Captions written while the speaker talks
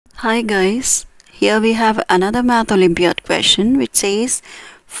Hi guys, here we have another math Olympiad question which says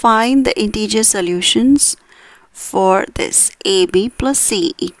find the integer solutions for this AB plus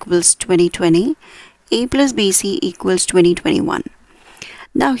C equals 2020, A plus BC equals 2021.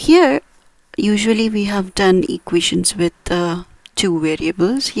 Now here usually we have done equations with two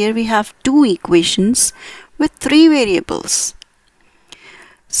variables. Here we have two equations with three variables.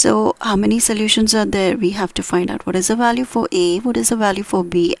 So how many solutions are there? We have to find out what is the value for A, what is the value for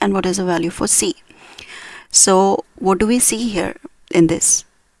B, and what is the value for C. So what do we see here in this?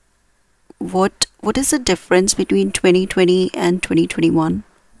 What is the difference between 2020 and 2021?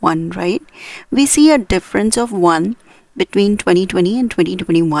 1, right? We see a difference of 1 between 2020 and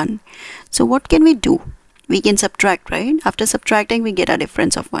 2021. So what can we do? We can subtract, right? After subtracting, we get a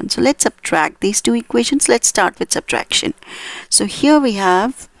difference of 1. So let's subtract these two equations. Let's start with subtraction. So here we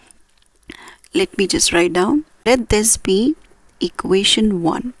have, let me just write down, let this be equation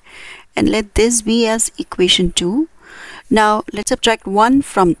 1 and let this be as equation 2. Now let's subtract 1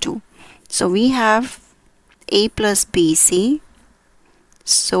 from 2. So we have A plus BC.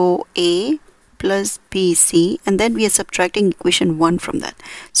 So A plus BC, and then we are subtracting equation 1 from that.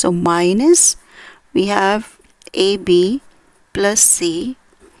 So minus, we have AB plus C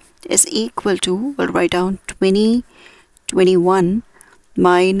is equal to, we'll write down 2021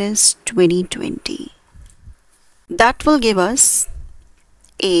 minus 2020. That will give us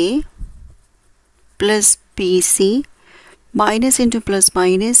A plus BC minus into plus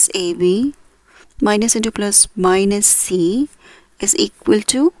minus AB minus into plus minus C is equal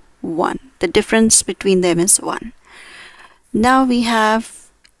to 1. The difference between them is 1.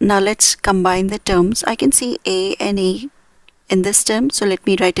 Now let's combine the terms. I can see A and A in this term, so let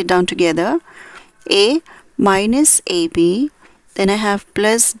me write it down together. A minus AB, then I have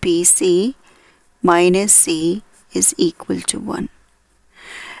plus BC minus C is equal to 1.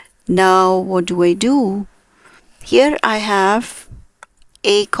 Now what do I do? Here I have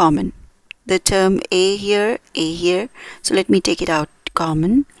A common. The term A here, so let me take it out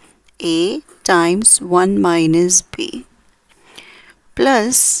common. A times 1 minus B.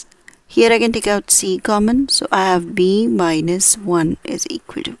 Plus, here I can take out C common, so I have B minus 1 is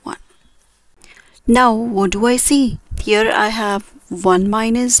equal to 1. Now what do I see? Here I have 1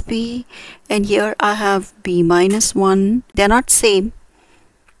 minus B and here I have B minus 1. They're not same.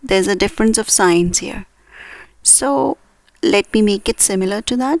 There's a difference of signs here. So let me make it similar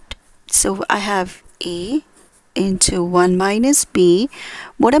to that. So I have A into 1 minus B.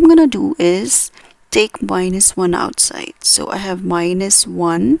 What I'm going to do is take minus 1 outside. So I have minus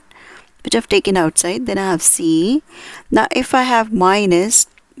 1 which I've taken outside. Then I have C. Now if I have minus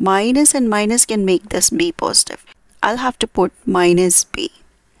and minus can make this B positive. I'll have to put minus B.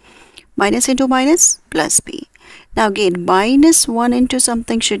 Minus into minus plus B. Now again minus 1 into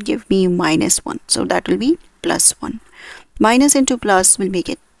something should give me minus 1. So that will be plus 1. Minus into plus will make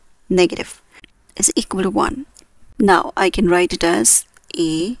it negative is equal to 1. Now I can write it as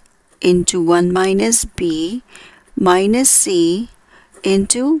A into 1 minus B minus C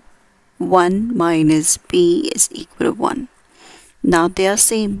into 1 minus B is equal to 1. Now they are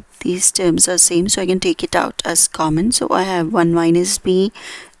same. These terms are same, so I can take it out as common. So I have 1 minus B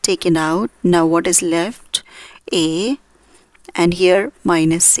taken out. Now what is left? A and here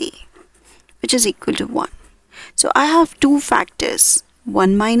minus C, which is equal to 1. So I have two factors,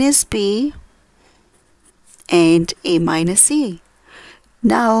 1 minus B and A minus C.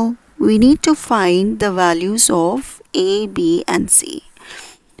 Now we need to find the values of A, B and C.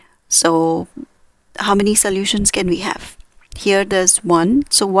 So how many solutions can we have? Here there's 1.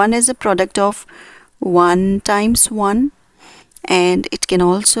 So 1 is a product of 1 times 1 and it can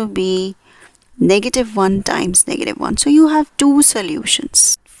also be negative 1 times negative 1. So you have two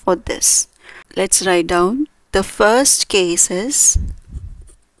solutions for this. Let's write down. The first case is,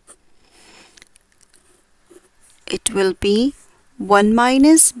 it will be 1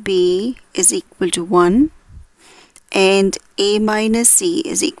 minus B is equal to 1 and A minus C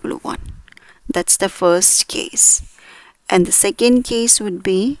is equal to 1. That's the first case. And the second case would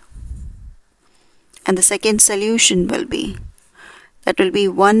be, and the second solution will be, that will be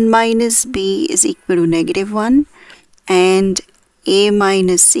 1 minus B is equal to negative 1 and A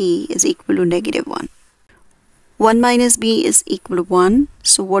minus C is equal to negative 1. 1 minus B is equal to 1.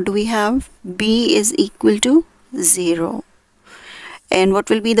 So what do we have? B is equal to 0. And what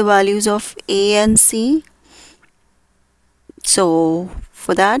will be the values of A and C? So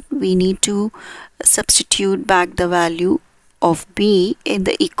for that we need to substitute back the value of B in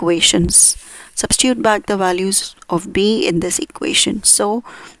the equations. Substitute back the values of B in this equation. So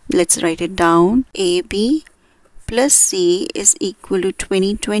let's write it down. AB plus C is equal to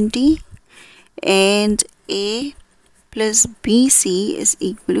 2020 and A plus BC is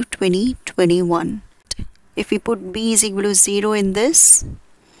equal to 2021. If we put B is equal to 0 in this,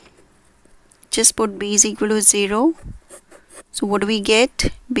 just put B is equal to 0. So what do we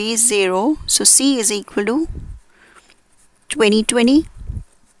get? B is 0. So C is equal to 2020.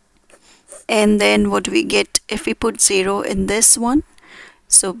 And then what do we get if we put 0 in this one?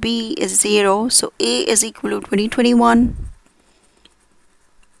 So B is 0. So A is equal to 2021.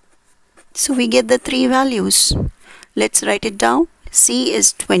 So we get the three values. Let's write it down. C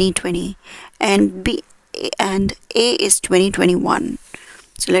is 2020 and B and A is 2021.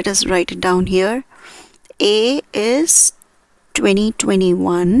 So let us write it down here. A is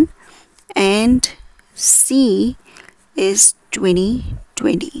 2021 and C is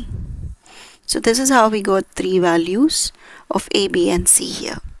 2020. So this is how we got three values of A, B and C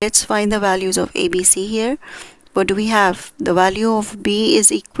here. Let's find the values of A, B, C here. What do we have? The value of B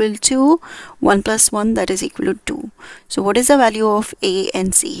is equal to 1 plus 1, that is equal to 2. So what is the value of A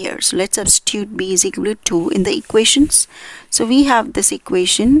and C here? So let's substitute B is equal to 2 in the equations. So we have this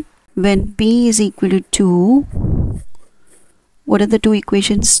equation when B is equal to 2. What are the two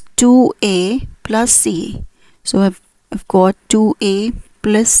equations? 2A plus C. So I've got 2A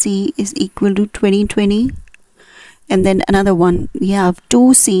plus C is equal to 2020. And then another one, we have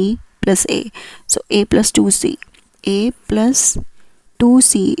 2C plus A. So A plus 2C. A plus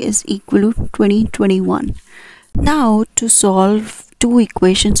 2C is equal to 2021. Now to solve two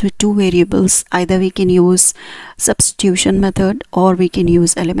equations with two variables, either we can use substitution method or we can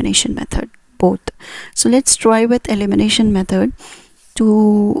use elimination method, both. So let's try with elimination method.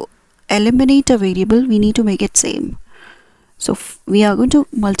 To eliminate a variable, we need to make it same. So we are going to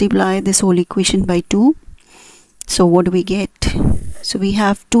multiply this whole equation by 2. So what do we get? So we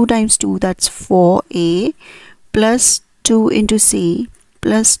have 2 times 2, that's 4A plus 2 into C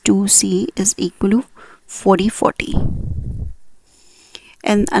plus 2C is equal to 40.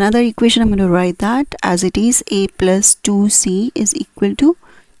 And another equation I'm going to write that as it is. A plus 2C is equal to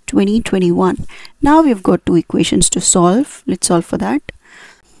 2021. Now we've got two equations to solve. Let's solve for that.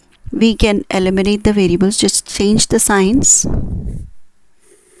 We can eliminate the variables, just change the signs.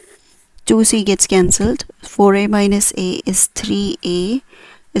 2C gets cancelled. 4A minus A is 3A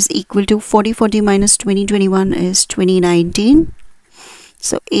is equal to 40 minus 2021 is 2019.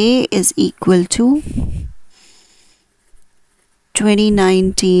 So A is equal to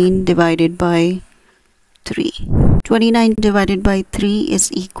 2019 divided by 3. 29 divided by 3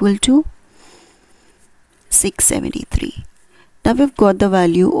 is equal to 673. Now we've got the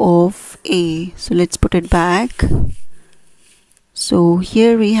value of A. So let's put it back. So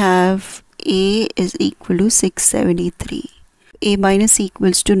here we have A is equal to 673. A minus C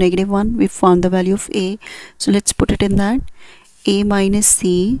equals to -1. We found the value of A. So let's put it in that. A minus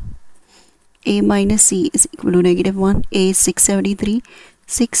C is equal to -1. A is 673.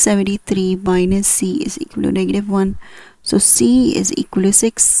 673 minus C is equal to -1. So C is equal to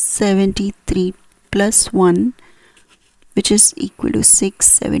 673 plus 1, which is equal to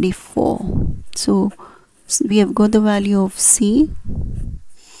 674. So we have got the value of C,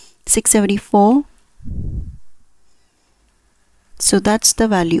 674. So that's the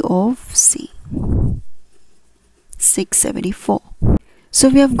value of C, 674. So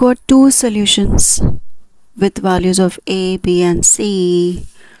we have got two solutions with values of A, B and C.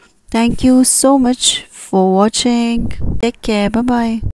 Thank you so much for watching. Take care. Bye bye.